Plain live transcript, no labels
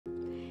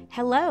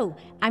Hello,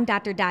 I'm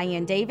Dr.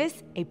 Diane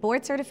Davis, a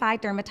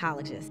board-certified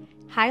dermatologist.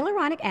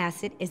 Hyaluronic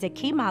acid is a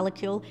key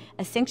molecule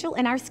essential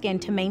in our skin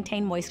to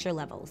maintain moisture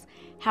levels.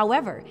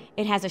 However,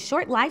 it has a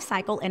short life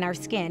cycle in our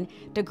skin,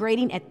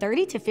 degrading at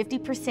 30 to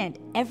 50%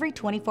 every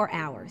 24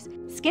 hours.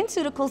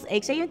 SkinCeuticals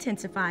H.A.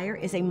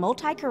 Intensifier is a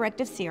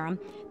multi-corrective serum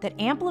that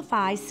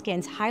amplifies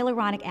skin's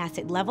hyaluronic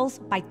acid levels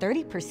by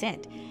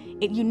 30%.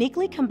 It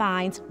uniquely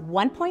combines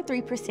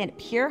 1.3%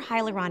 pure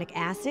hyaluronic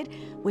acid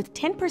with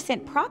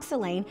 10%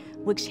 proxylane,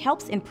 which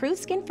helps improve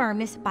skin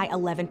firmness by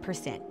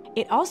 11%.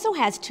 It also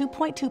has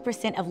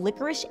 2.2% of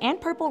licorice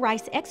and purple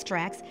rice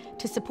extracts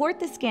to support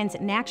the skin's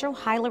natural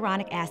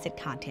hyaluronic acid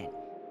content.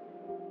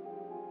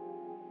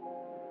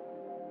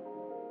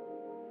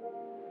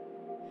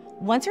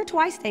 Once or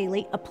twice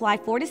daily, apply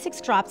 4 to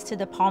 6 drops to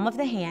the palm of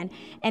the hand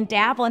and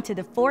dab onto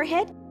the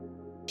forehead,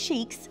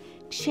 cheeks,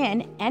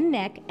 chin, and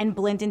neck, and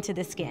blend into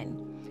the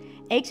skin.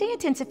 H.A.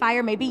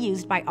 Intensifier may be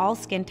used by all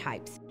skin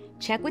types.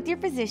 Check with your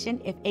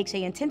physician if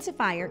H.A.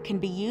 Intensifier can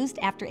be used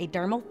after a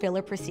dermal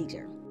filler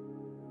procedure.